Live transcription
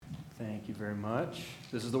Thank you very much.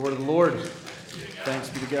 This is the word of the Lord. Thanks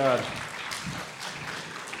be to God.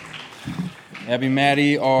 Abby and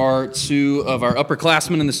Maddie are two of our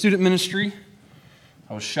upperclassmen in the student ministry.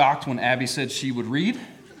 I was shocked when Abby said she would read.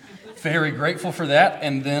 Very grateful for that.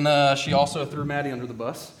 And then she also threw Maddie under the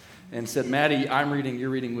bus and said, Maddie, I'm reading, you're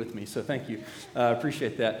reading with me. So thank you.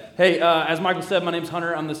 Appreciate that. Hey, as Michael said, my name's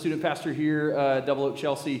Hunter. I'm the student pastor here at Double Oak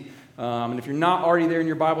Chelsea. And if you're not already there in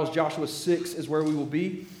your Bibles, Joshua 6 is where we will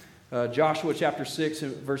be. Joshua chapter 6,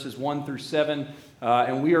 verses 1 through 7.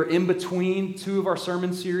 And we are in between two of our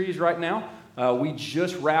sermon series right now. We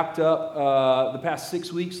just wrapped up the past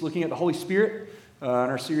 6 weeks looking at the Holy Spirit in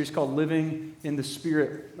our series called Living in the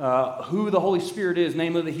Spirit. Who the Holy Spirit is,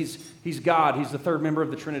 namely that He's God. He's the third member of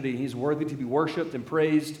the Trinity. He's worthy to be worshiped and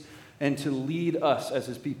praised and to lead us as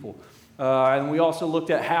His people. And we also looked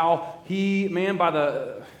at how He, by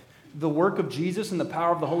the work of Jesus and the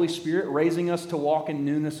power of the Holy Spirit, raising us to walk in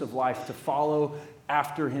newness of life, to follow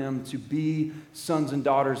after Him, to be sons and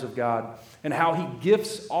daughters of God. And how He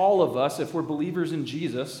gifts all of us, if we're believers in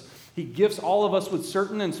Jesus, He gifts all of us with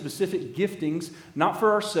certain and specific giftings, not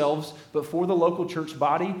for ourselves, but for the local church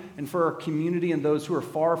body and for our community and those who are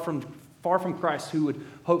far from Christ, who would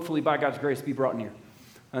hopefully, by God's grace, be brought near.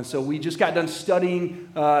 And so we just got done studying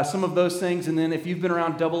some of those things. And then if you've been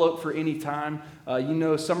around Double Oak for any time, you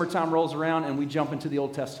know summertime rolls around and we jump into the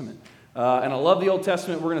Old Testament. And I love the Old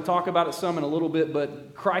Testament. We're going to talk about it some in a little bit,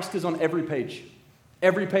 but Christ is on every page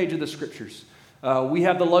of the Scriptures. We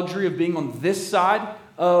have the luxury of being on this side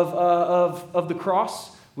of the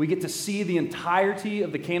cross. We get to see the entirety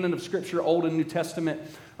of the canon of Scripture, Old and New Testament,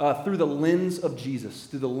 through the lens of Jesus,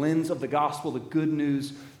 through the lens of the gospel, the good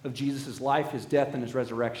news of Jesus' life, His death, and His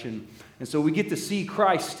resurrection. And so we get to see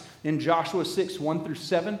Christ in Joshua 6, 1 through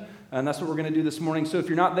 7, and that's what we're going to do this morning. So if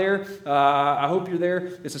you're not there, I hope you're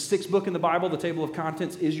there. It's a 6th book in the Bible. The table of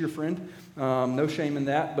contents is your friend. No shame in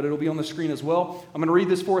that, but it'll be on the screen as well. I'm going to read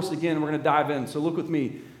this for us again, and we're going to dive in. So look with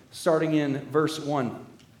me, starting in verse 1.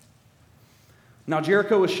 Now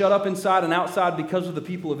Jericho was shut up inside and outside because of the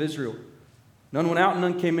people of Israel. None went out and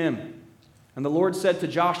none came in. And the Lord said to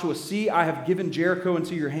Joshua, See, I have given Jericho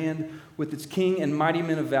into your hand with its king and mighty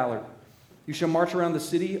men of valor. You shall march around the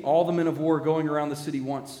city, all the men of war going around the city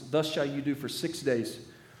once. Thus shall you do for 6 days.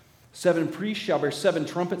 7 priests shall bear 7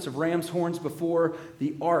 trumpets of ram's horns before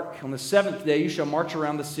the ark. On the 7th day you shall march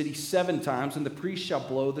around the city 7 times, and the priests shall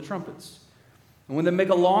blow the trumpets. And when they make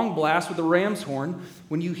a long blast with the ram's horn,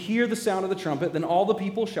 when you hear the sound of the trumpet, then all the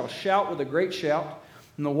people shall shout with a great shout,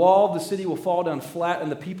 and the wall of the city will fall down flat,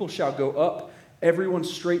 and the people shall go up, everyone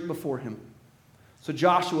straight before him. So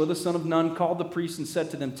Joshua, the son of Nun, called the priests and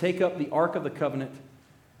said to them, Take up the ark of the covenant,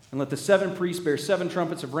 and let the 7 priests bear 7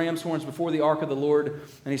 trumpets of ram's horns before the ark of the Lord.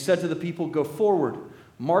 And he said to the people, Go forward,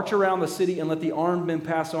 march around the city, and let the armed men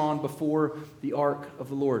pass on before the ark of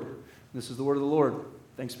the Lord. This is the word of the Lord.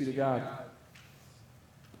 Thanks be to God.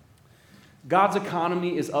 God's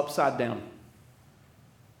economy is upside down.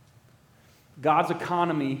 God's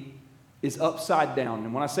economy is upside down.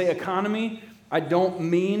 And when I say economy, I don't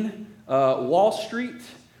mean Wall Street.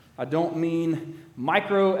 I don't mean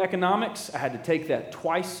microeconomics. I had to take that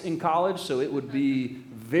twice in college, so it would be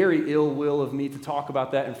very ill will of me to talk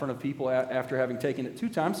about that in front of people after having taken it 2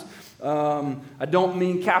 times. I don't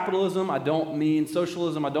mean capitalism. I don't mean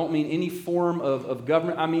socialism. I don't mean any form of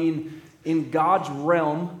government. I mean, in God's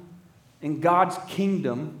realm, in God's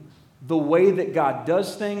kingdom, the way that God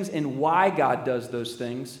does things and why God does those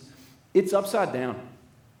things, it's upside down,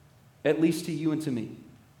 at least to you and to me.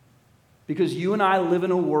 Because you and I live in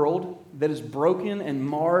a world that is broken and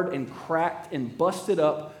marred and cracked and busted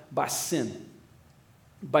up by sin,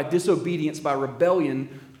 by disobedience, by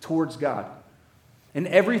rebellion towards God. And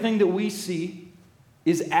everything that we see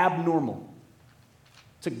is abnormal.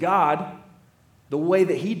 To God, the way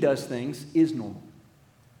that He does things is normal.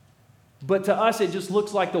 But to us, it just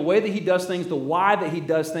looks like the way that He does things, the why that He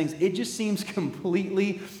does things, it just seems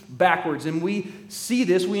completely backwards. And we see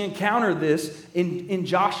this, we encounter this in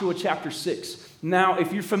Joshua chapter 6. Now,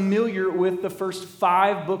 if you're familiar with the first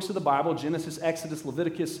 5 books of the Bible, Genesis, Exodus,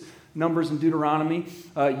 Leviticus, Numbers, and Deuteronomy,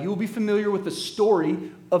 you'll be familiar with the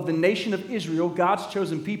story of the nation of Israel, God's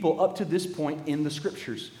chosen people, up to this point in the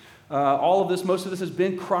Scriptures. All of this, most of this has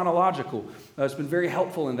been chronological. It's been very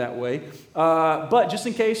helpful in that way. But just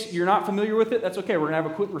in case you're not familiar with it, that's okay. We're going to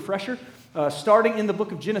have a quick refresher. Starting in the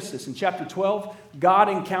book of Genesis, in chapter 12, God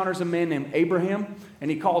encounters a man named Abraham, and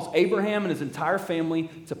He calls Abraham and his entire family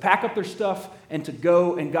to pack up their stuff and to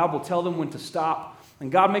go, and God will tell them when to stop. And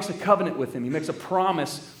God makes a covenant with him. He makes a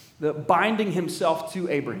promise that binding Himself to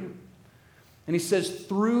Abraham. And He says,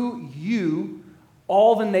 through you,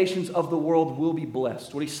 all the nations of the world will be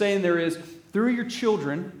blessed. What he's saying there is, through your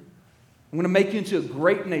children, I'm going to make you into a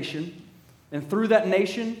great nation, and through that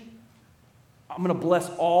nation, I'm going to bless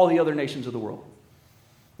all the other nations of the world.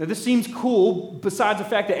 Now, this seems cool, besides the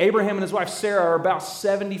fact that Abraham and his wife Sarah are about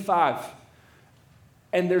 75.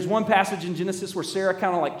 And there's one passage in Genesis where Sarah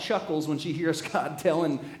kind of like chuckles when she hears God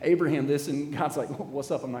telling Abraham this, and God's like, what's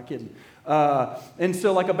up? I'm not kidding. And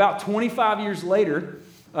so like about 25 years later,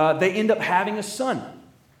 they end up having a son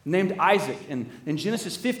named Isaac. And in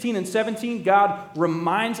Genesis 15 and 17, God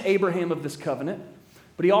reminds Abraham of this covenant,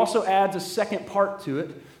 but he also adds a second part to it.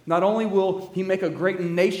 Not only will he make a great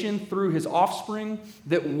nation through his offspring,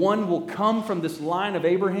 that one will come from this line of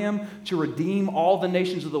Abraham to redeem all the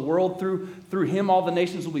nations of the world. Through him, all the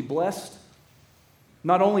nations will be blessed.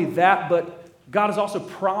 Not only that, but God has also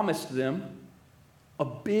promised them a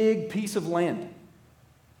big piece of land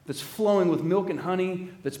that's flowing with milk and honey,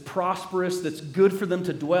 that's prosperous, that's good for them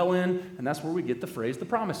to dwell in. And that's where we get the phrase, the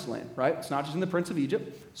promised land, right? It's not just in The Prince of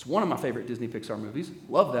Egypt. It's one of my favorite Disney Pixar movies.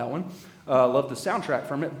 Love that one. Love the soundtrack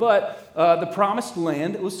from it. But the promised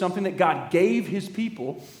land was something that God gave his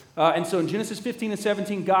people. And so in Genesis 15 and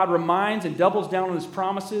 17, God reminds and doubles down on his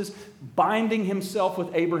promises, binding himself with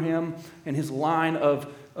Abraham and his line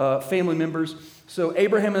of family members. So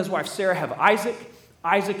Abraham and his wife Sarah have Isaac.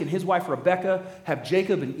 Isaac and his wife Rebekah have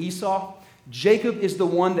Jacob and Esau. Jacob is the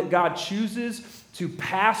one that God chooses to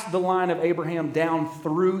pass the line of Abraham down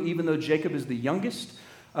through, even though Jacob is the youngest.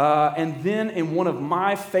 And then in one of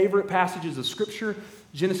my favorite passages of Scripture,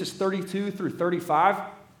 Genesis 32 through 35,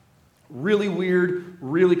 really weird,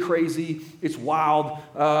 really crazy, it's wild,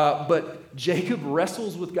 but Jacob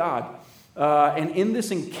wrestles with God. And in this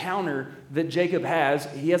encounter that Jacob has,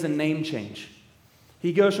 he has a name change.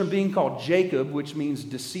 He goes from being called Jacob, which means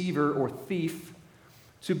deceiver or thief,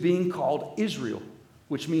 to being called Israel,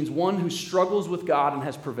 which means one who struggles with God and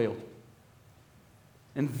has prevailed.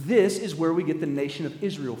 And this is where we get the nation of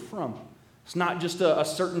Israel from. It's not just a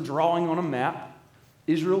certain drawing on a map.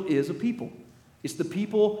 Israel is a people. It's the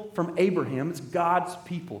people from Abraham. It's God's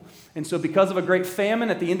people. And so because of a great famine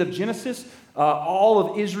at the end of Genesis, all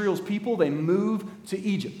of Israel's people, they move to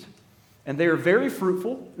Egypt. And they are very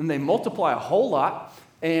fruitful, and they multiply a whole lot.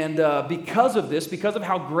 And because of this, because of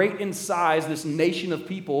how great in size this nation of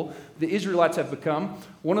people the Israelites have become,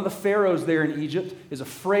 one of the pharaohs there in Egypt is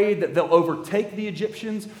afraid that they'll overtake the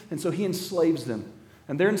Egyptians, and so he enslaves them.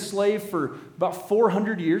 And they're enslaved for about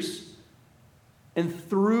 400 years. And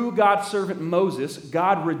through God's servant Moses,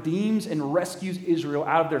 God redeems and rescues Israel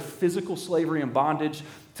out of their physical slavery and bondage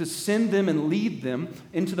to send them and lead them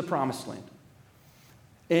into the promised land.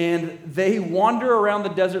 And they wander around the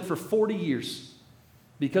desert for 40 years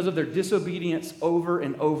because of their disobedience over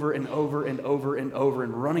and over and over and over and over,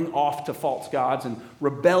 and running off to false gods and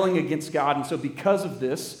rebelling against God. And so because of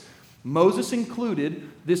this, Moses included,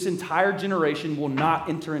 this entire generation will not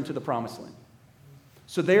enter into the promised land.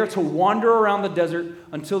 So they are to wander around the desert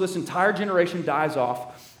until this entire generation dies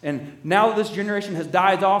off. And now that this generation has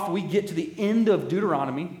died off, we get to the end of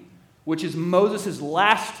Deuteronomy, which is Moses'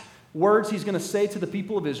 last words he's going to say to the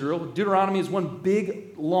people of Israel. Deuteronomy is one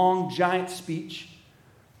big, long, giant speech.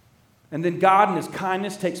 And then God, in his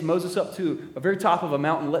kindness, takes Moses up to a very top of a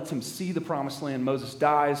mountain, lets him see the promised land. Moses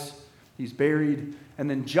dies. He's buried. And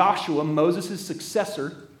then Joshua, Moses'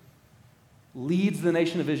 successor, leads the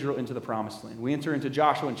nation of Israel into the promised land. We enter into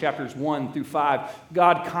Joshua in chapters 1 through 5.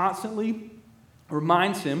 God constantly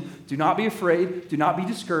reminds him, do not be afraid, do not be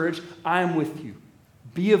discouraged, I am with you.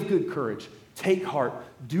 Be of good courage. Take heart.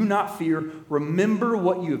 Do not fear. Remember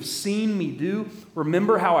what you have seen me do.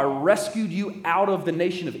 Remember how I rescued you out of the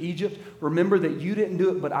nation of Egypt. Remember that you didn't do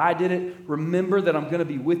it, but I did it. Remember that I'm going to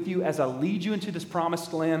be with you as I lead you into this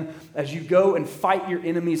promised land. As you go and fight your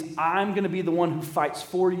enemies, I'm going to be the one who fights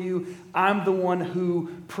for you. I'm the one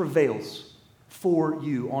who prevails for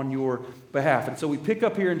you on your behalf. And so we pick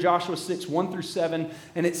up here in Joshua 6, 1 through 7,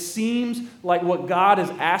 and it seems like what God is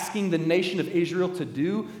asking the nation of Israel to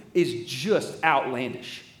do is just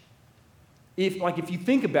outlandish. If you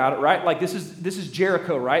think about it, right, like this is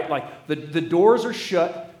Jericho, right? Like the doors are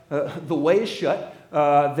shut, the way is shut,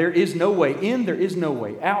 there is no way in, there is no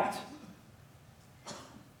way out.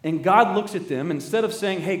 And God looks at them, instead of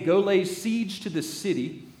saying, hey, go lay siege to this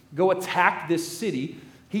city, go attack this city,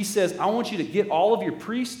 he says, I want you to get all of your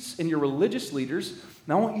priests and your religious leaders,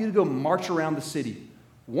 and I want you to go march around the city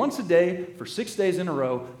once a day for 6 days in a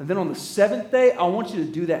row. And then on the seventh day, I want you to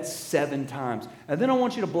do that 7 times. And then I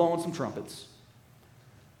want you to blow on some trumpets.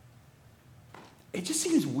 It just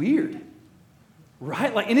seems weird,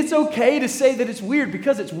 right? And it's okay to say that it's weird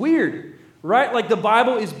because it's weird. right? Like the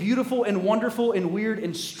Bible is beautiful and wonderful and weird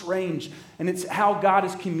and strange, and it's how God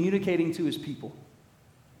is communicating to his people.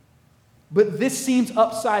 But this seems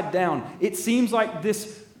upside down. It seems like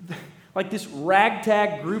this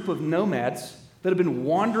ragtag group of nomads that have been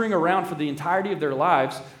wandering around for the entirety of their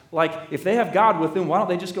lives. Like, if they have God with them, why don't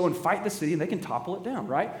they just go and fight the city and they can topple it down,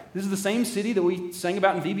 right? This is the same city that we sang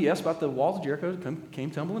about in VBS, about the walls of Jericho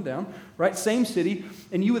came tumbling down, right? Same city.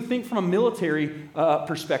 And you would think from a military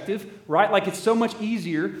perspective, right? Like, it's so much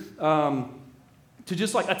easier to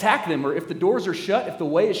just like attack them, or if the doors are shut, if the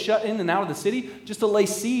way is shut in and out of the city, just to lay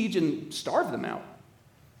siege and starve them out.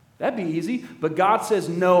 That'd be easy. But God says,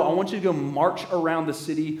 no, I want you to go march around the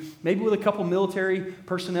city, maybe with a couple military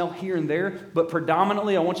personnel here and there, but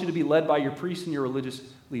predominantly I want you to be led by your priests and your religious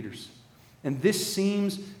leaders. And this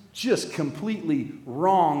seems just completely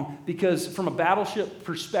wrong, because from a battleship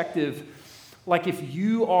perspective, like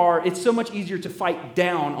it's so much easier to fight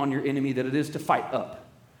down on your enemy than it is to fight up.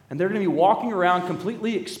 And they're going to be walking around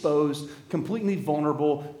completely exposed, completely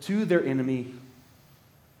vulnerable to their enemy.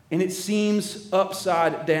 And it seems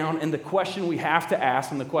upside down. And the question we have to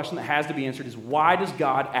ask, and the question that has to be answered, is why does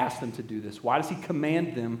God ask them to do this? Why does he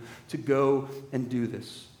command them to go and do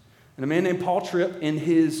this? And a man named Paul Tripp, in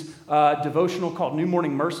his devotional called New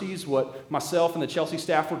Morning Mercies, what myself and the Chelsea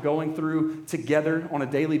staff were going through together on a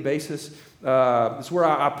daily basis, is where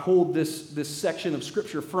I pulled this section of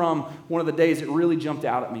Scripture from one of the days it really jumped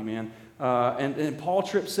out at me, man. And Paul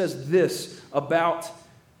Tripp says this about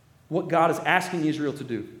what God is asking Israel to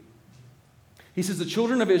do. He says, the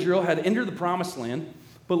children of Israel had entered the promised land,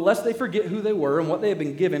 but lest they forget who they were and what they had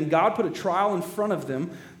been given, God put a trial in front of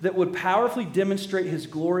them that would powerfully demonstrate his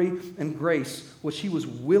glory and grace, which he was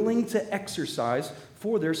willing to exercise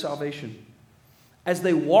for their salvation. As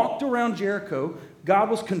they walked around Jericho, God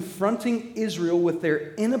was confronting Israel with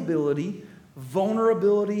their inability,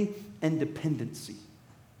 vulnerability, and dependency.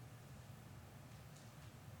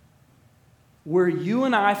 Where you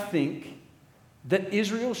and I think that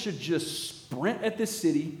Israel should just sprint at this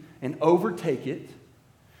city and overtake it,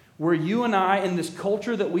 where you and I, in this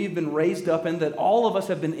culture that we've been raised up in, that all of us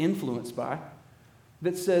have been influenced by,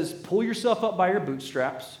 that says, pull yourself up by your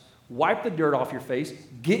bootstraps, wipe the dirt off your face,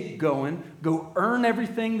 get going, go earn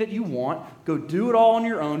everything that you want, go do it all on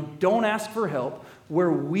your own, don't ask for help,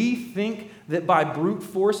 where we think that by brute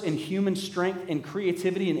force and human strength and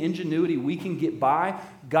creativity and ingenuity we can get by,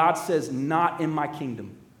 God says, not in my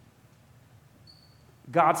kingdom.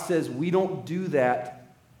 God says, we don't do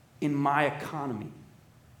that in my economy.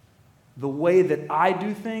 The way that I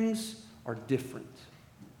do things are different.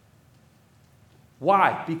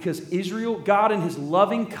 Why? Because Israel, God in his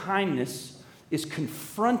loving kindness, is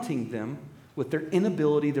confronting them with their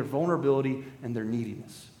inability, their vulnerability, and their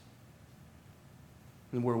neediness.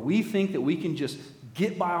 And where we think that we can just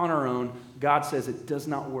get by on our own, God says it does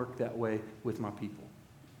not work that way with my people.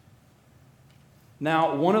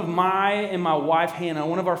 Now, one of my and my wife, Hannah,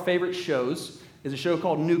 one of our favorite shows is a show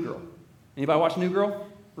called New Girl. Anybody watch New Girl?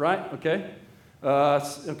 Right? Okay.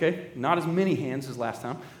 Okay. Not as many hands as last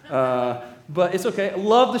time. But it's okay.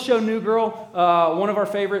 Love the show New Girl. One of our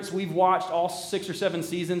favorites. We've watched all 6 or 7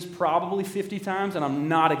 seasons probably 50 times, and I'm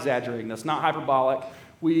not exaggerating. That's not hyperbolic.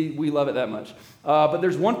 We love it that much. But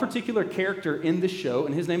there's one particular character in this show,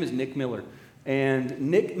 and his name is Nick Miller. And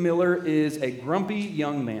Nick Miller is a grumpy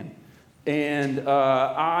young man. And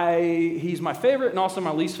he's my favorite and also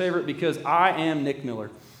my least favorite because I am Nick Miller.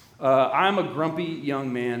 I'm a grumpy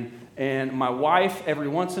young man, and my wife every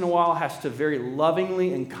once in a while has to very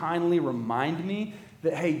lovingly and kindly remind me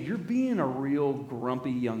that, hey, you're being a real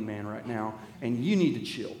grumpy young man right now, and you need to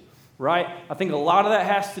chill, right? I think a lot of that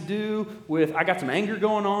has to do with I got some anger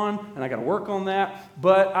going on, and I got to work on that,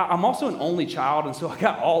 but I'm also an only child, and so I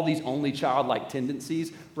got all these only child-like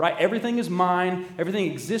tendencies, right? Everything is mine. Everything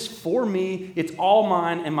exists for me. It's all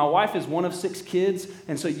mine, and my wife is one of 6 kids,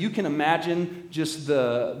 and so you can imagine just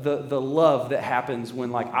the love that happens when,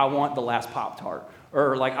 like, I want the last Pop-Tart,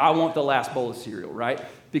 or, like, I want the last bowl of cereal, right?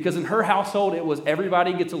 Because in her household, it was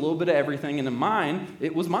everybody gets a little bit of everything, and in mine,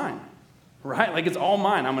 it was mine. Right? Like, it's all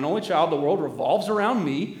mine. I'm an only child. The world revolves around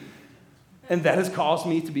me. And that has caused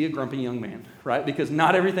me to be a grumpy young man, right? Because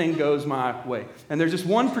not everything goes my way. And there's just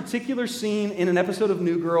one particular scene in an episode of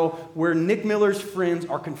New Girl where Nick Miller's friends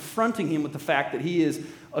are confronting him with the fact that he is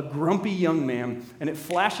a grumpy young man. And it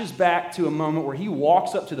flashes back to a moment where he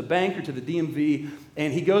walks up to the bank or to the DMV,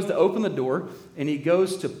 and he goes to open the door, and he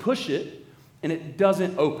goes to push it, and it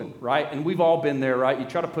doesn't open, right? And we've all been there, right? You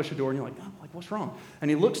try to push a door, and you're like, oh, what's wrong?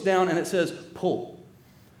 And he looks down, and it says, pull.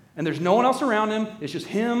 And there's no one else around him. It's just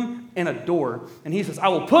him and a door. And he says, I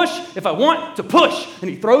will push if I want to push. And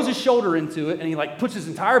he throws his shoulder into it, and he like puts his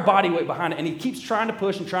entire body weight behind it, and he keeps trying to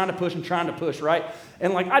push and trying to push and trying to push, right?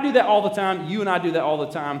 And like I do that all the time. You and I do that all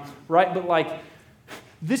the time, right? But like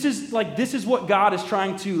this is what God is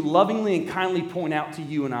trying to lovingly and kindly point out to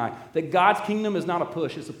you and I, that God's kingdom is not a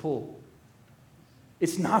push, it's a pull.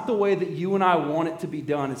 It's not the way that you and I want it to be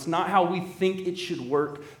done. It's not how we think it should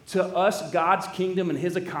work. To us, God's kingdom and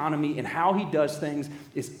his economy and how he does things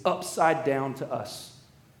is upside down to us.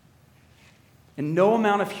 And no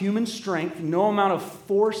amount of human strength, no amount of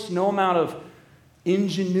force, no amount of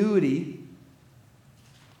ingenuity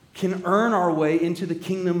can earn our way into the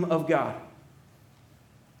kingdom of God.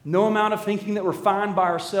 No amount of thinking that we're fine by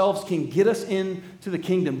ourselves can get us into the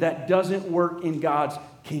kingdom. That doesn't work in God's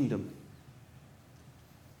kingdom.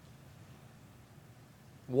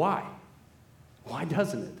 Why? Why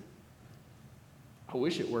doesn't it? I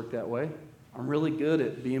wish it worked that way. I'm really good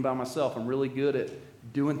at being by myself. I'm really good at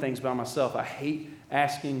doing things by myself. I hate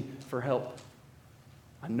asking for help.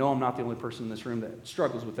 I know I'm not the only person in this room that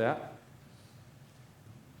struggles with that.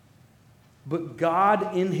 But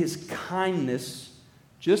God, in his kindness,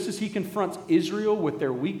 just as he confronts Israel with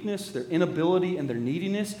their weakness, their inability, and their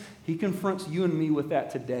neediness, he confronts you and me with that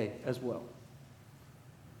today as well.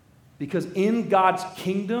 Because in God's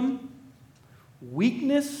kingdom,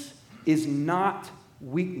 weakness is not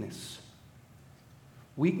weakness.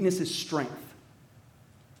 Weakness is strength.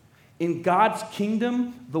 In God's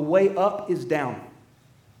kingdom, the way up is down.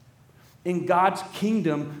 In God's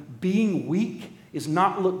kingdom, being weak is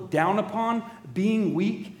not looked down upon. Being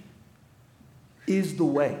weak is the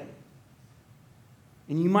way.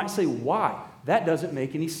 And you might say, why? That doesn't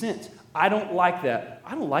make any sense. I don't like that.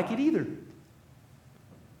 I don't like it either.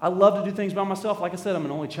 I love to do things by myself. Like I said, I'm an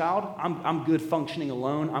only child. I'm good functioning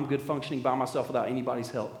alone. I'm good functioning by myself without anybody's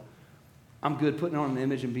help. I'm good putting on an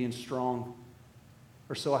image and being strong,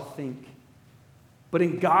 or so I think. But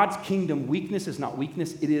in God's kingdom, weakness is not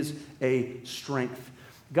weakness. It is a strength.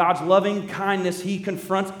 God's loving kindness, he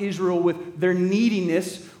confronts Israel with their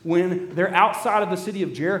neediness when they're outside of the city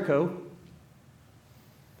of Jericho.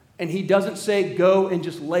 And he doesn't say, go and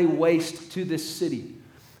just lay waste to this city.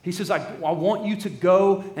 He says, I want you to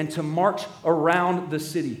go and to march around the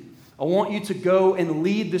city. I want you to go and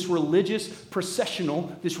lead this religious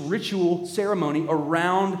processional, this ritual ceremony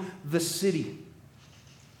around the city.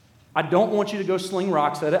 I don't want you to go sling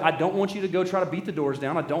rocks at it. I don't want you to go try to beat the doors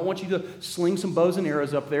down. I don't want you to sling some bows and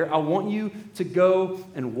arrows up there. I want you to go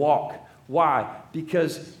and walk. Why?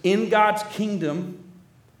 Because in God's kingdom,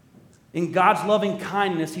 in God's loving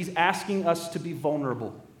kindness, he's asking us to be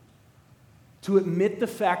vulnerable. To admit the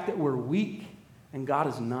fact that we're weak and God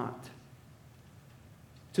is not.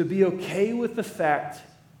 To be okay with the fact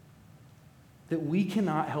that we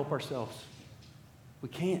cannot help ourselves. We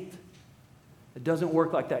can't. It doesn't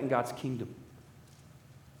work like that in God's kingdom.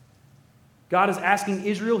 God is asking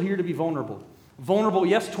Israel here to be vulnerable. Vulnerable,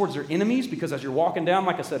 yes, towards their enemies, because as you're walking down,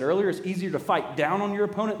 like I said earlier, it's easier to fight down on your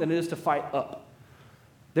opponent than it is to fight up.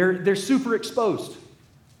 They're super exposed.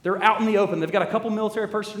 They're out in the open. They've got a couple military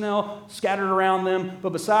personnel scattered around them.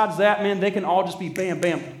 But besides that, man, they can all just be bam,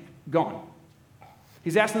 bam, gone.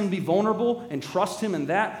 He's asking them to be vulnerable and trust him in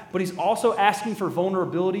that. But he's also asking for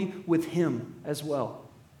vulnerability with him as well.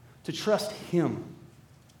 To trust him.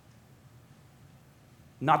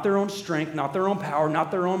 Not their own strength, not their own power, not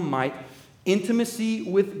their own might. Intimacy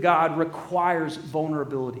with God requires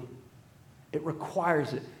vulnerability. It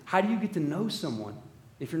requires it. How do you get to know someone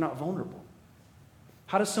if you're not vulnerable?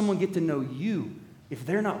 How does someone get to know you if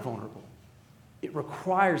they're not vulnerable? It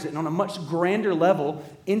requires it. And on a much grander level,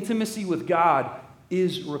 intimacy with God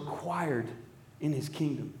is required in his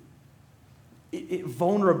kingdom.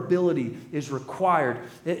 Vulnerability is required.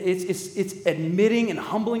 It's admitting and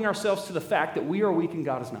humbling ourselves to the fact that we are weak and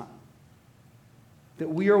God is not. That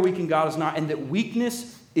we are weak and God is not, and that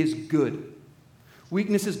weakness is good.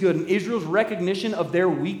 Weakness is good. And Israel's recognition of their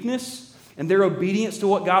weakness and their obedience to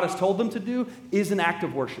what God has told them to do is an act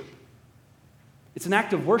of worship. It's an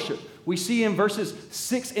act of worship. We see in verses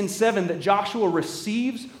 6 and 7 that Joshua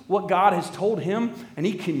receives what God has told him, and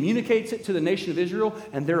he communicates it to the nation of Israel,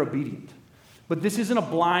 and they're obedient. But this isn't a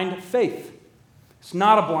blind faith. It's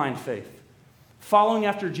not a blind faith. Following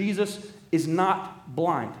after Jesus is not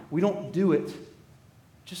blind. We don't do it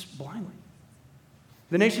just blindly.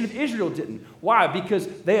 The nation of Israel didn't. Why? Because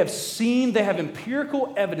they have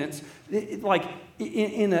empirical evidence. Like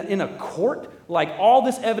in a court, like all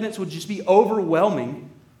this evidence would just be overwhelming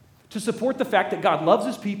to support the fact that God loves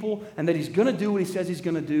his people and that he's going to do what he says he's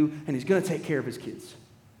going to do and he's going to take care of his kids.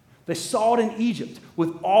 They saw it in Egypt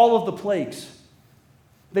with all of the plagues.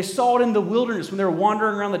 They saw it in the wilderness when they were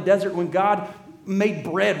wandering around the desert, when God made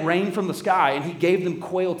bread rain from the sky and he gave them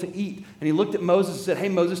quail to eat. And he looked at Moses and said, hey,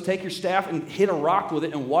 Moses, take your staff and hit a rock with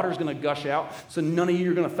it and water's going to gush out so none of you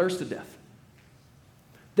are going to thirst to death.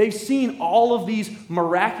 They've seen all of these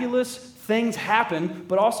miraculous things happen,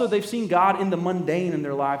 but also they've seen God in the mundane in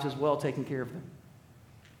their lives as well, taking care of them.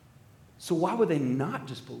 So why would they not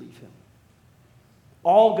just believe him?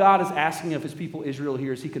 All God is asking of his people Israel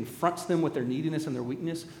here as he confronts them with their neediness and their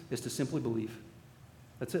weakness is to simply believe.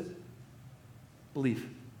 That's it. Believe.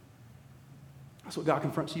 That's what God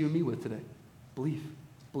confronts you and me with today. Believe.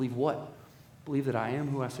 Believe what? Believe that I am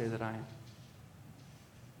who I say that I am.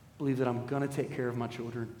 Believe that I'm going to take care of my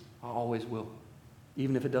children. I always will.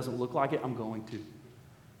 Even if it doesn't look like it, I'm going to.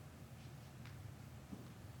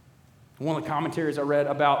 One of the commentaries I read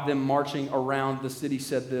about them marching around the city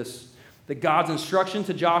said this, that God's instruction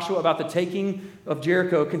to Joshua about the taking of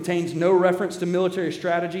Jericho contains no reference to military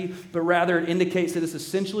strategy, but rather it indicates that it's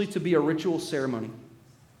essentially to be a ritual ceremony.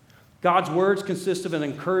 God's words consist of an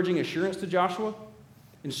encouraging assurance to Joshua,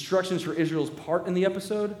 instructions for Israel's part in the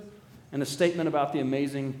episode, and a statement about the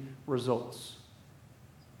amazing results.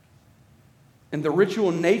 And the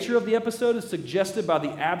ritual nature of the episode is suggested by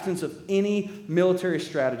the absence of any military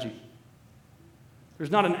strategy. There's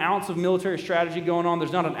not an ounce of military strategy going on.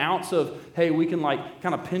 There's not an ounce of, hey, we can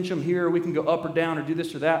kind of pinch them here, we can go up or down or do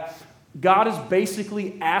this or that. God is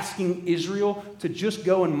basically asking Israel to just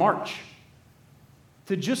go and march.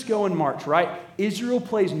 To just go and march, right? Israel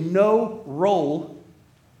plays no role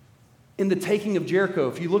in the taking of Jericho.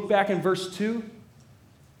 If you look back in verse 2,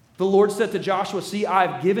 the Lord said to Joshua, see, I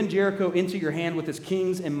have given Jericho into your hand with its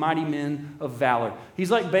kings and mighty men of valor. He's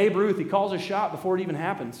like Babe Ruth. He calls a shot before it even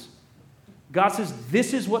happens. God says,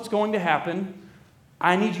 this is what's going to happen.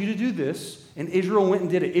 I need you to do this. And Israel went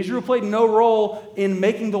and did it. Israel played no role in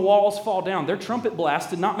making the walls fall down. Their trumpet blast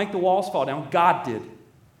did not make the walls fall down. God did.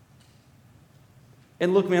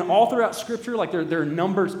 And look, man, all throughout Scripture, there are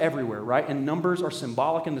numbers everywhere, right? And numbers are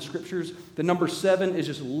symbolic in the Scriptures. The number 7 is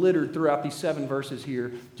just littered throughout these 7 verses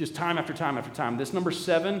here, just time after time after time. This number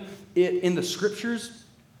 7, in the Scriptures,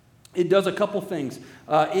 it does a couple things.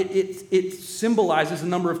 It symbolizes the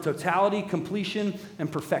number of totality, completion,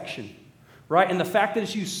 and perfection, right? And the fact that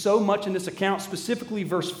it's used so much in this account, specifically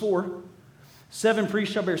verse 4, 7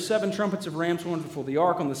 priests shall bear 7 trumpets of ram's horns before the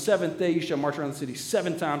ark. On the 7th day you shall march around the city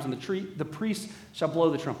 7 times, and the priests shall blow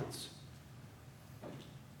the trumpets.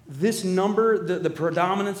 This number, the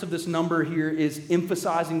predominance of this number here is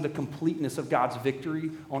emphasizing the completeness of God's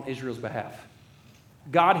victory on Israel's behalf.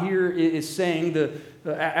 God here is saying that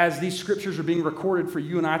as these scriptures are being recorded for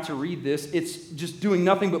you and I to read this, it's just doing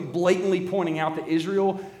nothing but blatantly pointing out that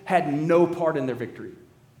Israel had no part in their victory.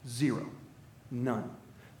 Zero. None.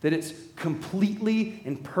 That it's completely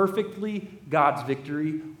and perfectly God's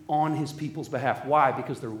victory on his people's behalf. Why?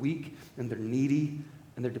 Because they're weak and they're needy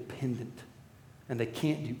and they're dependent. And they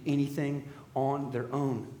can't do anything on their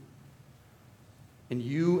own. And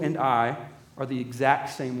you and I are the exact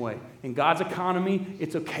same way. In God's economy,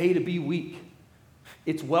 it's okay to be weak.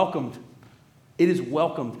 It's welcomed. It is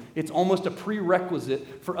welcomed. It's almost a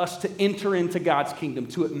prerequisite for us to enter into God's kingdom,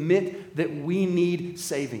 to admit that we need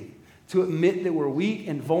saving, to admit that we're weak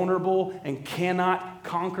and vulnerable and cannot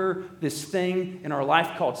conquer this thing in our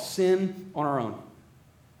life called sin on our own.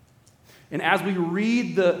 And as we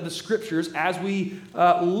read the scriptures, as we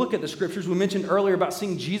look at the scriptures, we mentioned earlier about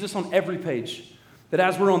seeing Jesus on every page. That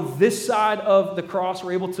as we're on this side of the cross,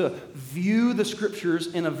 we're able to view the scriptures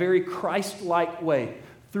in a very Christ-like way,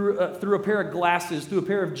 through a pair of glasses, through a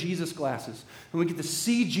pair of Jesus glasses. And we get to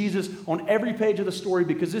see Jesus on every page of the story,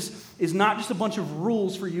 because this is not just a bunch of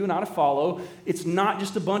rules for you and I to follow. It's not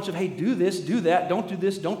just a bunch of, hey, do this, do that, don't do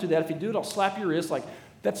this, don't do that. If you do it, I'll slap your wrist.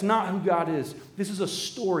 That's not who God is. This is a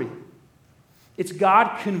story. It's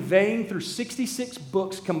God conveying through 66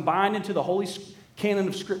 books combined into the holy canon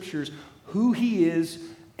of scriptures who he is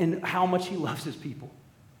and how much he loves his people.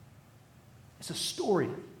 It's a story.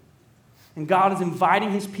 And God is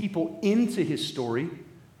inviting his people into his story,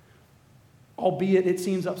 albeit it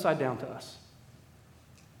seems upside down to us.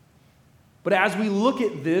 But as we look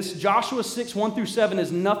at this, Joshua 6, 1 through 7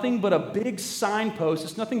 is nothing but a big signpost.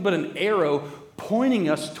 It's nothing but an arrow pointing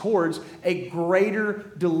us towards a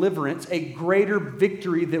greater deliverance, a greater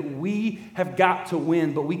victory that we have got to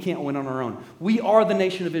win, but we can't win on our own. We are the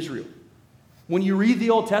nation of Israel. When you read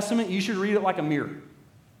the Old Testament, you should read it like a mirror.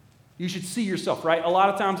 You should see yourself, right? A lot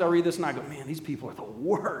of times I read this and I go, man, these people are the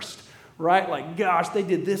worst, right? Gosh, they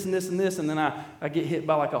did this and this and this, and then I get hit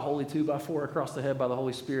by a holy 2x4 across the head by the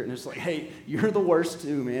Holy Spirit, and it's like, hey, you're the worst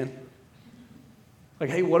too, man.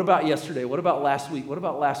 Hey, what about yesterday? What about last week? What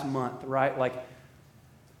about last month, right?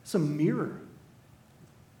 It's a mirror.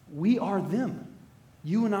 We are them.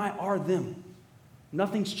 You and I are them.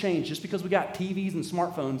 Nothing's changed. Just because we got TVs and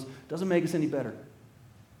smartphones doesn't make us any better.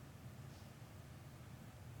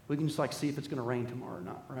 We can just see if it's going to rain tomorrow or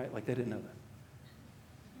not, right? Like they didn't know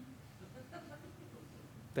that.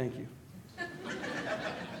 Thank you.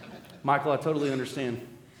 Michael, I totally understand.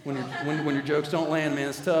 When your jokes don't land, man,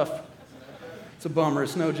 it's tough. It's a bummer.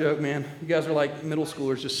 It's no joke, man. You guys are like middle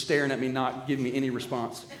schoolers just staring at me, not giving me any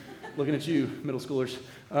response. Looking at you, middle schoolers.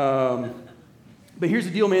 But here's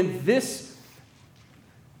the deal, man. It's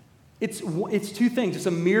two things. It's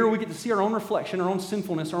a mirror. We get to see our own reflection, our own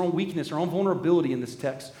sinfulness, our own weakness, our own vulnerability in this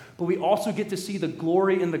text. But we also get to see the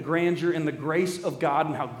glory and the grandeur and the grace of God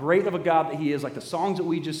and how great of a God that He is, like the songs that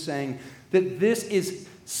we just sang, that this is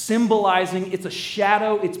symbolizing, it's a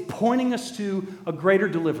shadow, it's pointing us to a greater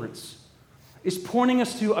deliverance. It's pointing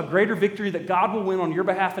us to a greater victory that God will win on your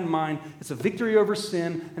behalf and mine. It's a victory over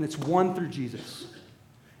sin, and it's won through Jesus.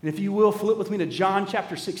 And if you will, flip with me to John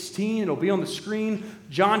chapter 16. It'll be on the screen.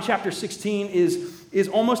 John chapter 16 is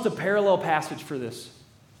almost a parallel passage for this.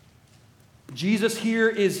 Jesus here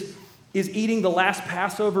is eating the last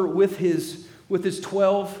Passover with his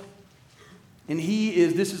 12. And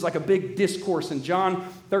this is like a big discourse in John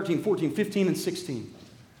 13, 14, 15, and 16.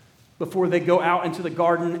 Before they go out into the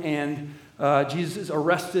garden and Jesus is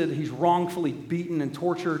arrested. He's wrongfully beaten and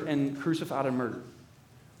tortured and crucified and murdered.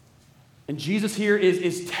 And Jesus here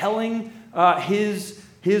is telling his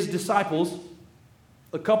disciples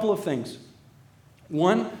a couple of things.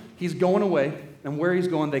 One, he's going away, and where he's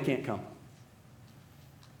going, they can't come.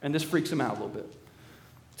 And this freaks him out a little bit.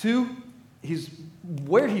 Two,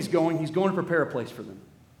 where he's going to prepare a place for them.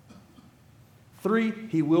 Three,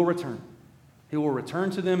 he will return. He will return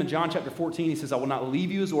to them. In John chapter 14, he says, I will not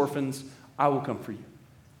leave you as orphans. I will come for you.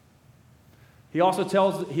 He also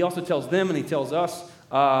tells them, and he tells us,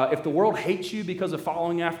 if the world hates you because of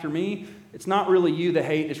following after me, it's not really you that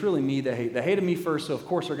hate, it's really me that hate. They hated me first, so of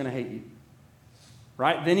course they're going to hate you.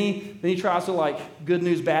 Right? Then he tries to good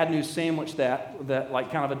news, bad news sandwich that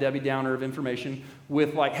kind of a Debbie Downer of information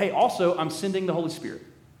with hey, also I'm sending the Holy Spirit.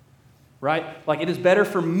 Right? It is better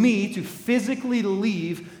for me to physically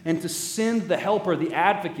leave and to send the helper, the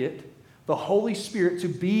advocate, the Holy Spirit to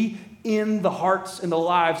be in the hearts and the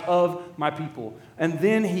lives of my people. And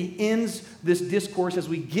then he ends this discourse as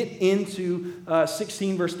we get into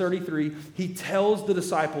 16 verse 33. He tells the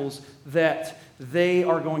disciples that they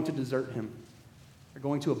are going to desert him. They're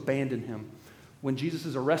going to abandon him. When Jesus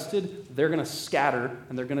is arrested, they're going to scatter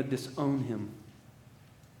and they're going to disown him.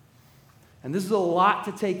 And this is a lot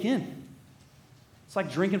to take in. It's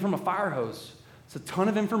like drinking from a fire hose. It's a ton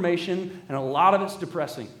of information and a lot of it's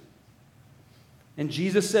depressing. And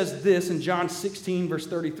Jesus says this in John 16, verse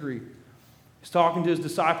 33. He's talking to his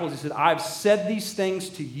disciples. He said, I've said these things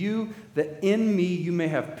to you that in me you may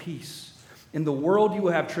have peace. In the world you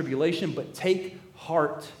will have tribulation, but take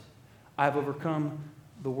heart. I have overcome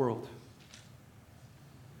the world.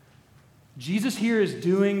 Jesus here is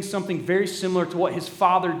doing something very similar to what his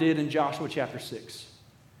Father did in Joshua chapter 6.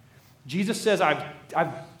 Jesus says,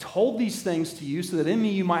 I've told these things to you so that in me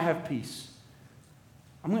you might have peace.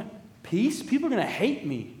 Peace? People are going to hate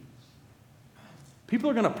me. People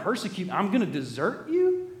are going to persecute me. I'm going to desert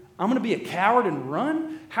you? I'm going to be a coward and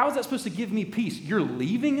run? How is that supposed to give me peace? You're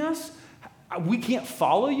leaving us? We can't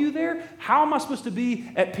follow you there? How am I supposed to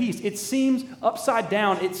be at peace? It seems upside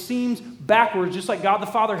down. It seems backwards, just like God the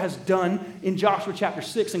Father has done in Joshua chapter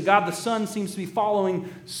 6, and God the Son seems to be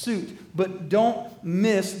following suit. But don't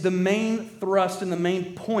miss the main thrust and the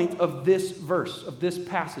main point of this verse, of this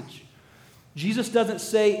passage. Jesus doesn't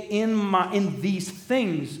say, in these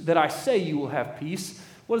things that I say you will have peace.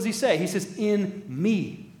 What does he say? He says, in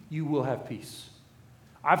me you will have peace.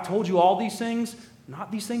 I've told you all these things.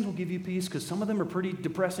 Not these things will give you peace, because some of them are pretty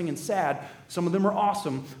depressing and sad. Some of them are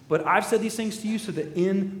awesome. But I've said these things to you so that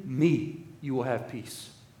in me you will have peace.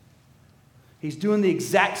 He's doing the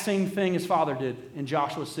exact same thing his Father did in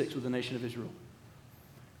Joshua 6 with the nation of Israel.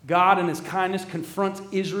 God in his kindness confronts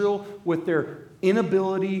Israel with their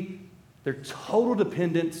inability, their total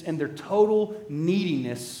dependence, and their total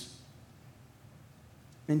neediness.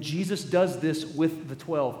 And Jesus does this with the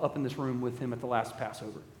 12 up in this room with him at the last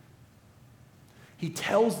Passover. He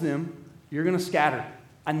tells them, you're going to scatter.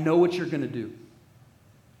 I know what you're going to do.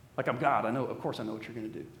 I'm God. Of course I know what you're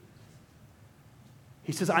going to do.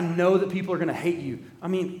 He says, I know that people are going to hate you.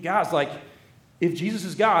 Guys, if Jesus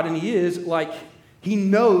is God, and he is, he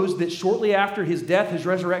knows that shortly after his death, his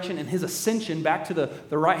resurrection, and his ascension back to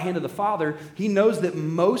the right hand of the Father, he knows that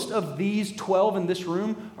most of these 12 in this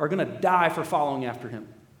room are going to die for following after him.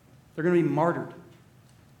 They're going to be martyred.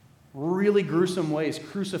 really gruesome ways,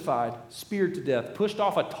 crucified, speared to death, pushed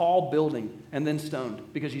off a tall building, and then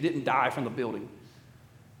stoned because you didn't die from the building.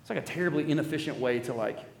 It's like a terribly inefficient way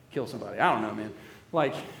to kill somebody. I don't know, man.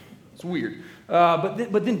 It's weird.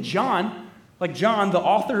 But then John, the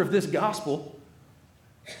author of this gospel,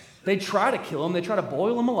 they try to kill him. They try to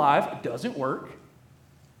boil him alive. It doesn't work.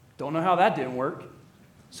 Don't know how that didn't work.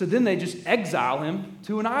 So then they just exile him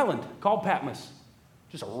to an island called Patmos,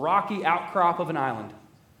 just a rocky outcrop of an island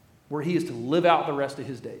where he is to live out the rest of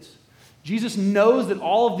his days. Jesus knows that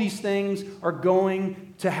all of these things are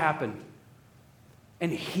going to happen.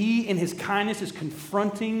 And he, in his kindness, is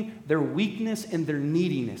confronting their weakness and their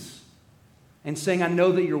neediness and saying, I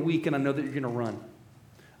know that you're weak and I know that you're going to run.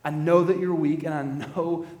 I know that you're weak and I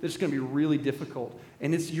know that it's going to be really difficult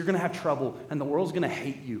and you're going to have trouble and the world's going to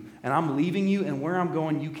hate you and I'm leaving you and where I'm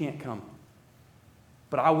going, you can't come.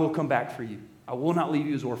 But I will come back for you. I will not leave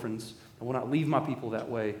you as orphans. I will not leave my people that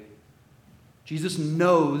way. Jesus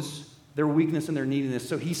knows their weakness and their neediness.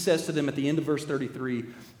 So he says to them at the end of verse 33,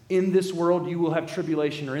 in this world you will have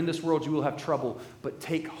tribulation, or in this world you will have trouble, but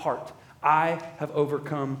take heart. I have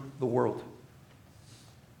overcome the world.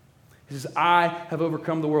 He says, I have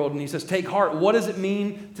overcome the world. And he says, take heart. What does it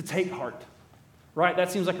mean to take heart? Right?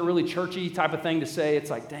 That seems like a really churchy type of thing to say. It's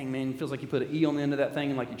like, dang, man, it feels like you put an E on the end of that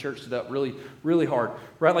thing and you churched it up really, really hard.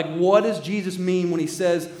 Right? What does Jesus mean when he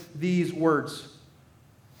says these words?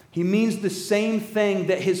 He means the same thing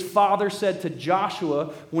that his father said to Joshua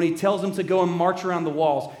when he tells him to go and march around the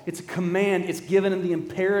walls. It's a command. It's given in the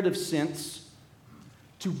imperative sense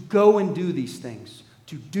to go and do these things,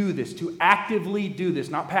 to do this, to actively do this,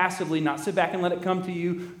 not passively, not sit back and let it come to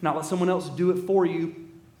you, not let someone else do it for you,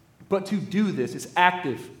 but to do this. It's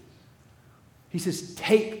active. He says,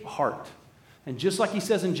 take heart. And just like he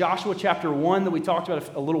says in Joshua chapter 1 that we talked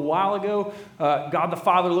about a little while ago, God the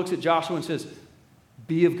Father looks at Joshua and says,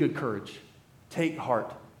 be of good courage. Take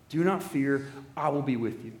heart. Do not fear. I will be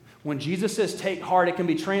with you. When Jesus says take heart, it can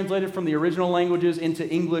be translated from the original languages into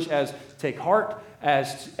English as take heart,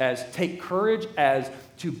 as take courage, as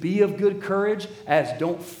to be of good courage, as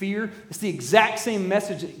don't fear. It's the exact same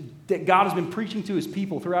message that God has been preaching to his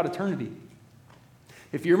people throughout eternity.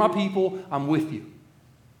 If you're my people, I'm with you.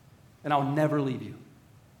 And I'll never leave you.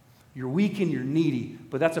 You're weak and you're needy,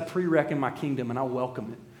 but that's a prereq in my kingdom, and I'll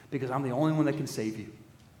welcome it because I'm the only one that can save you.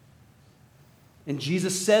 And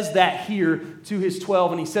Jesus says that here to his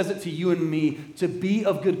 12, and he says it to you and me, to be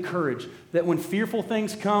of good courage. That when fearful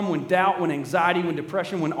things come, when doubt, when anxiety, when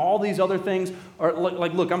depression, when all these other things are,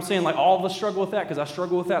 look, I'm saying all of us struggle with that because I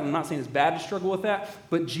struggle with that. I'm not saying it's bad to struggle with that,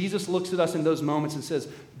 but Jesus looks at us in those moments and says,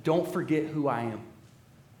 don't forget who I am.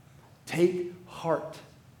 Take heart.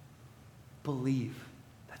 Believe.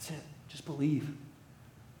 That's it. Just believe.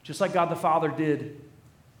 Just like God the Father did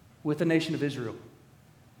with the nation of Israel.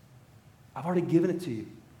 I've already given it to you.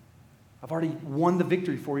 I've already won the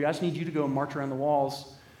victory for you. I just need you to go and march around the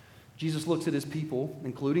walls. Jesus looks at his people,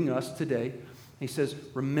 including us today, and he says,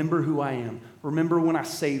 remember who I am. Remember when I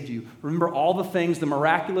saved you. Remember all the things, the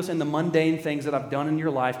miraculous and the mundane things that I've done in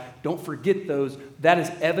your life. Don't forget those. That is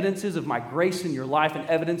evidences of my grace in your life and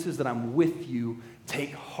evidences that I'm with you.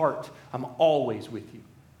 Take heart. I'm always with you.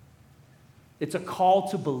 It's a call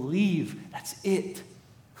to believe. That's it.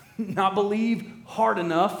 Not believe hard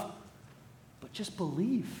enough, but just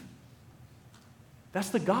believe. That's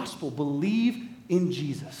the gospel. Believe in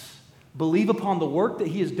Jesus. Believe upon the work that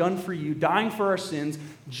he has done for you, dying for our sins.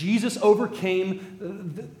 Jesus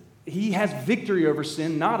overcame. He has victory over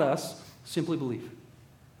sin, not us. Simply believe.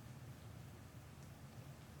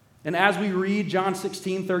 And as we read John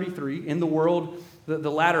 16:33, in the world,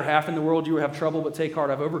 the latter half, in the world you will have trouble, but take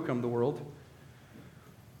heart, I've overcome the world.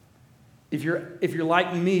 If you're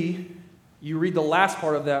like me, you read the last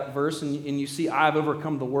part of that verse and you see, I've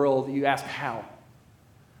overcome the world. You ask, how?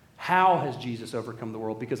 How has Jesus overcome the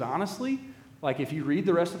world? Because honestly, if you read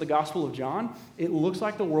the rest of the Gospel of John, it looks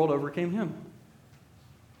like the world overcame him.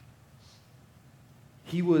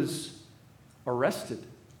 He was arrested.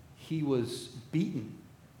 He was beaten.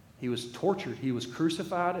 He was tortured. He was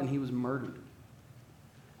crucified, and he was murdered.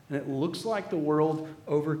 And it looks like the world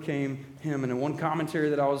overcame him. And in one commentary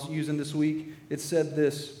that I was using this week, it said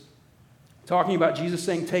this, talking about Jesus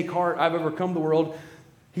saying, take heart, I've overcome the world.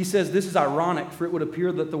 He says, this is ironic, for it would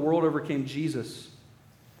appear that the world overcame Jesus.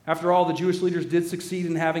 After all, the Jewish leaders did succeed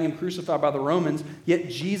in having him crucified by the Romans, yet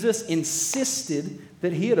Jesus insisted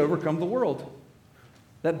that he had overcome the world.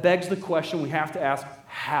 That begs the question we have to ask,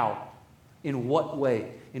 how? In what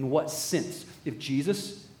way? In what sense? If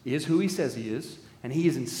Jesus is who he says he is, and he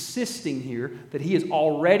is insisting here that he has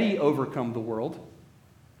already overcome the world,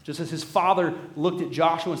 Just as his father looked at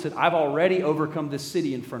Joshua and said, I've already overcome this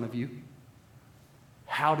city in front of you.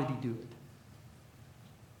 How did he do it?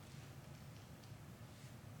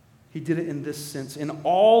 He did it in this sense. In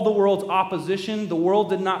all the world's opposition, the world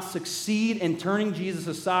did not succeed in turning Jesus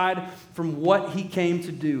aside from what he came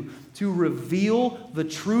to do, to reveal the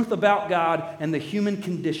truth about God and the human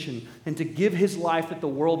condition, and to give his life that the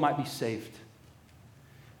world might be saved.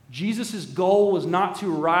 Jesus' goal was not to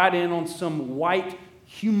ride in on some white,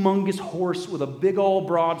 humongous horse with a big old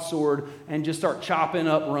broadsword and just start chopping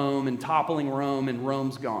up Rome and toppling Rome, and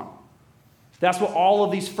Rome's gone. That's what all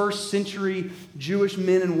of these first century Jewish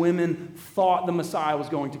men and women thought the Messiah was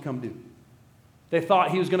going to come do. They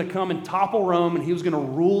thought he was going to come and topple Rome, and he was going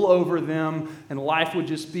to rule over them, and life would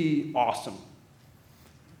just be awesome.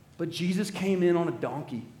 But Jesus came in on a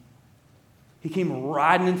donkey. He came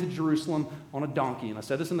riding into Jerusalem on a donkey. And I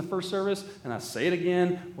said this in the first service, and I say it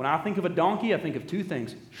again. When I think of a donkey, I think of two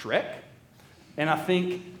things: Shrek, and I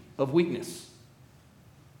think of weakness.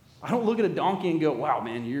 I don't look at a donkey and go, wow,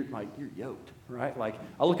 man, you're yoked, right? Like,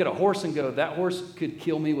 I look at a horse and go, that horse could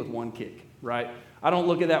kill me with one kick, right? I don't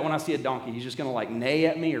look at that when I see a donkey. He's just going to, like, neigh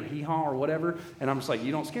at me or hee-haw or whatever, and I'm just like,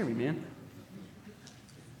 you don't scare me, man.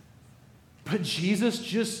 But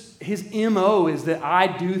Jesus his MO is that I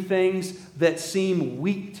do things that seem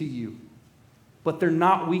weak to you, but they're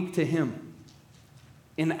not weak to him.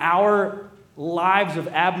 In our lives of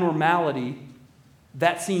abnormality,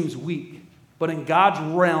 that seems weak. But in God's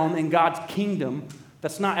realm, in God's kingdom,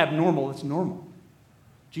 that's not abnormal, it's normal.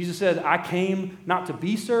 Jesus said, I came not to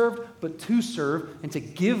be served, but to serve and to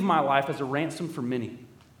give my life as a ransom for many.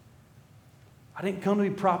 I didn't come to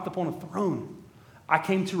be propped up on a throne. I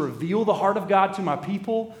came to reveal the heart of God to my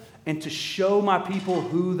people and to show my people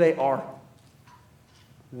who they are.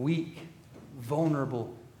 Weak,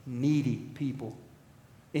 vulnerable, needy people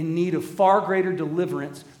in need of far greater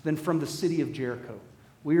deliverance than from the city of Jericho.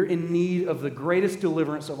 We're in need of the greatest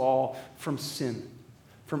deliverance of all from sin,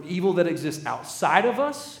 from evil that exists outside of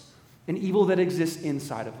us and evil that exists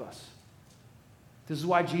inside of us. This is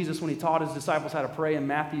why Jesus, when he taught his disciples how to pray in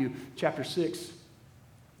Matthew chapter 6,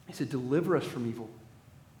 he said, deliver us from evil.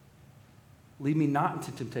 Lead me not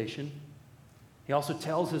into temptation. He also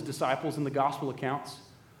tells his disciples in the gospel accounts,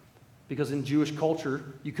 because in Jewish culture,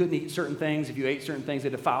 you couldn't eat certain things. If you ate certain things, they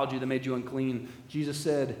defiled you, they made you unclean. Jesus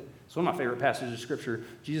said, it's one of my favorite passages of Scripture.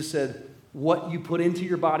 Jesus said, what you put into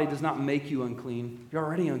your body does not make you unclean. You're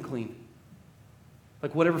already unclean.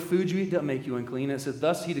 Like whatever food you eat doesn't make you unclean. And it said,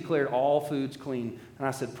 thus he declared all foods clean. And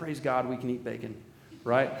I said, praise God, we can eat bacon,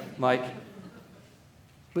 right?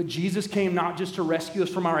 But Jesus came not just to rescue us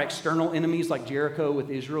from our external enemies like Jericho with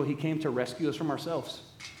Israel. He came to rescue us from ourselves.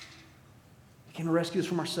 He came to rescue us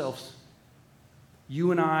from ourselves.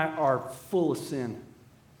 You and I are full of sin.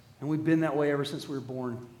 And we've been that way ever since we were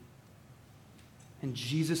born. And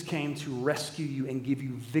Jesus came to rescue you and give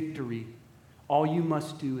you victory. All you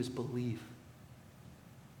must do is believe.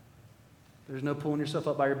 There's no pulling yourself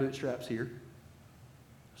up by your bootstraps here.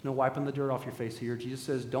 There's no wiping the dirt off your face here. Jesus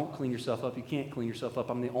says, don't clean yourself up. You can't clean yourself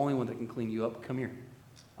up. I'm the only one that can clean you up. Come here.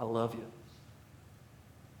 I love you.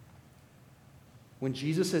 When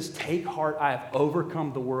Jesus says, take heart, I have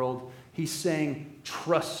overcome the world, he's saying,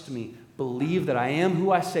 trust me. Believe that I am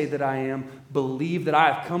who I say that I am. Believe that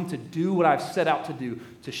I have come to do what I've set out to do,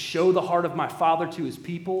 to show the heart of my Father to his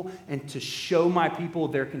people and to show my people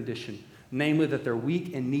their condition, namely that they're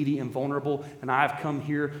weak and needy and vulnerable, and I have come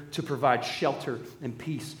here to provide shelter and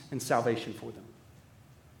peace and salvation for them.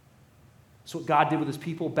 That's what God did with his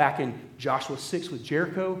people back in Joshua 6 with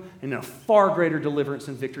Jericho, and a far greater deliverance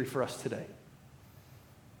and victory for us today.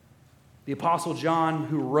 The Apostle John,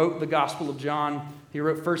 who wrote the Gospel of John, he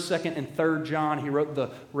wrote 1st, 2nd, and 3rd John. He wrote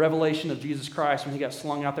the revelation of Jesus Christ when he got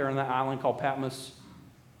slung out there on that island called Patmos.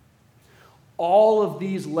 All of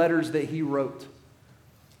these letters that he wrote,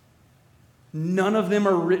 none of them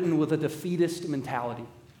are written with a defeatist mentality.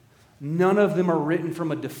 None of them are written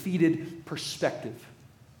from a defeated perspective.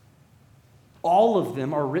 All of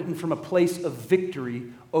them are written from a place of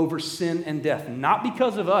victory over sin and death, not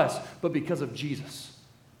because of us, but because of Jesus.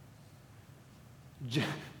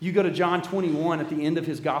 You go to John 21 at the end of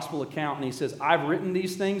his gospel account, and he says, I've written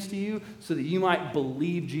these things to you so that you might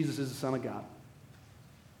believe Jesus is the Son of God.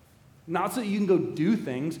 Not so that you can go do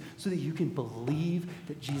things, so that you can believe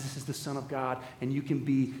that Jesus is the Son of God and you can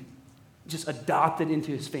be just adopted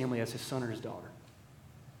into his family as his son or his daughter.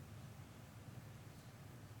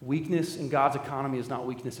 Weakness in God's economy is not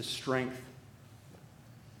weakness, it's strength.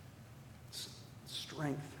 It's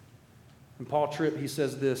strength. And Paul Tripp, he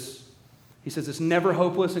says this. He says it's never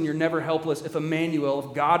hopeless and you're never helpless if Emmanuel,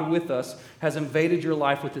 if God with us, has invaded your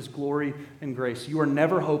life with his glory and grace. You are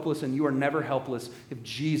never hopeless and you are never helpless if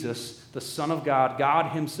Jesus, the Son of God,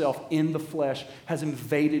 God himself in the flesh, has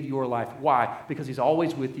invaded your life. Why? Because he's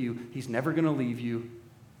always with you. He's never going to leave you.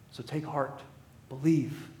 So take heart.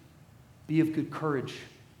 Believe. Be of good courage.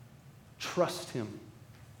 Trust him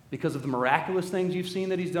because of the miraculous things you've seen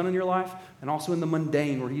that he's done in your life, and also in the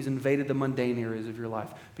mundane, where he's invaded the mundane areas of your life,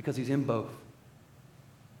 because he's in both.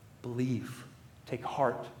 Believe. Take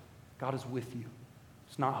heart. God is with you.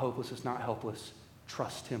 It's not hopeless. It's not helpless.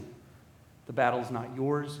 Trust him. The battle is not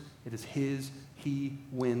yours. It is his. He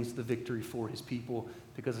wins the victory for his people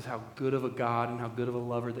because of how good of a God and how good of a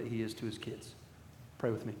lover that he is to his kids.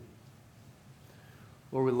 Pray with me.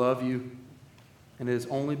 Lord, we love you, and it is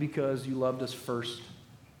only because you loved us first.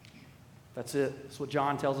 That's it. That's what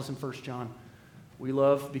John tells us in 1 John. We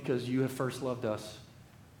love because you have first loved us.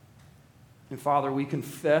 And Father, we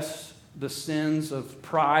confess the sins of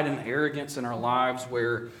pride and arrogance in our lives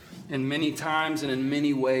where in many times and in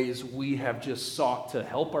many ways we have just sought to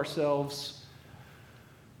help ourselves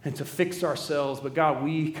and to fix ourselves. But God,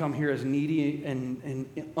 we come here as needy and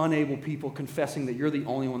unable people confessing that you're the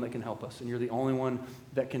only one that can help us and you're the only one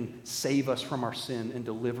that can save us from our sin and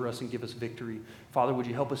deliver us and give us victory. Father, would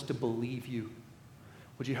you help us to believe you?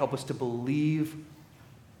 Would you help us to believe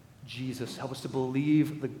Jesus? Help us to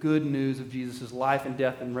believe the good news of Jesus' life and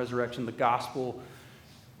death and resurrection, the gospel,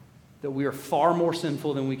 that we are far more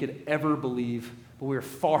sinful than we could ever believe, but we are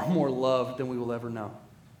far more loved than we will ever know.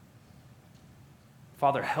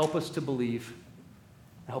 Father, help us to believe.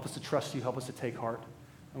 Help us to trust you. Help us to take heart.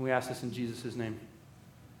 And we ask this in Jesus' name.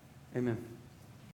 Amen.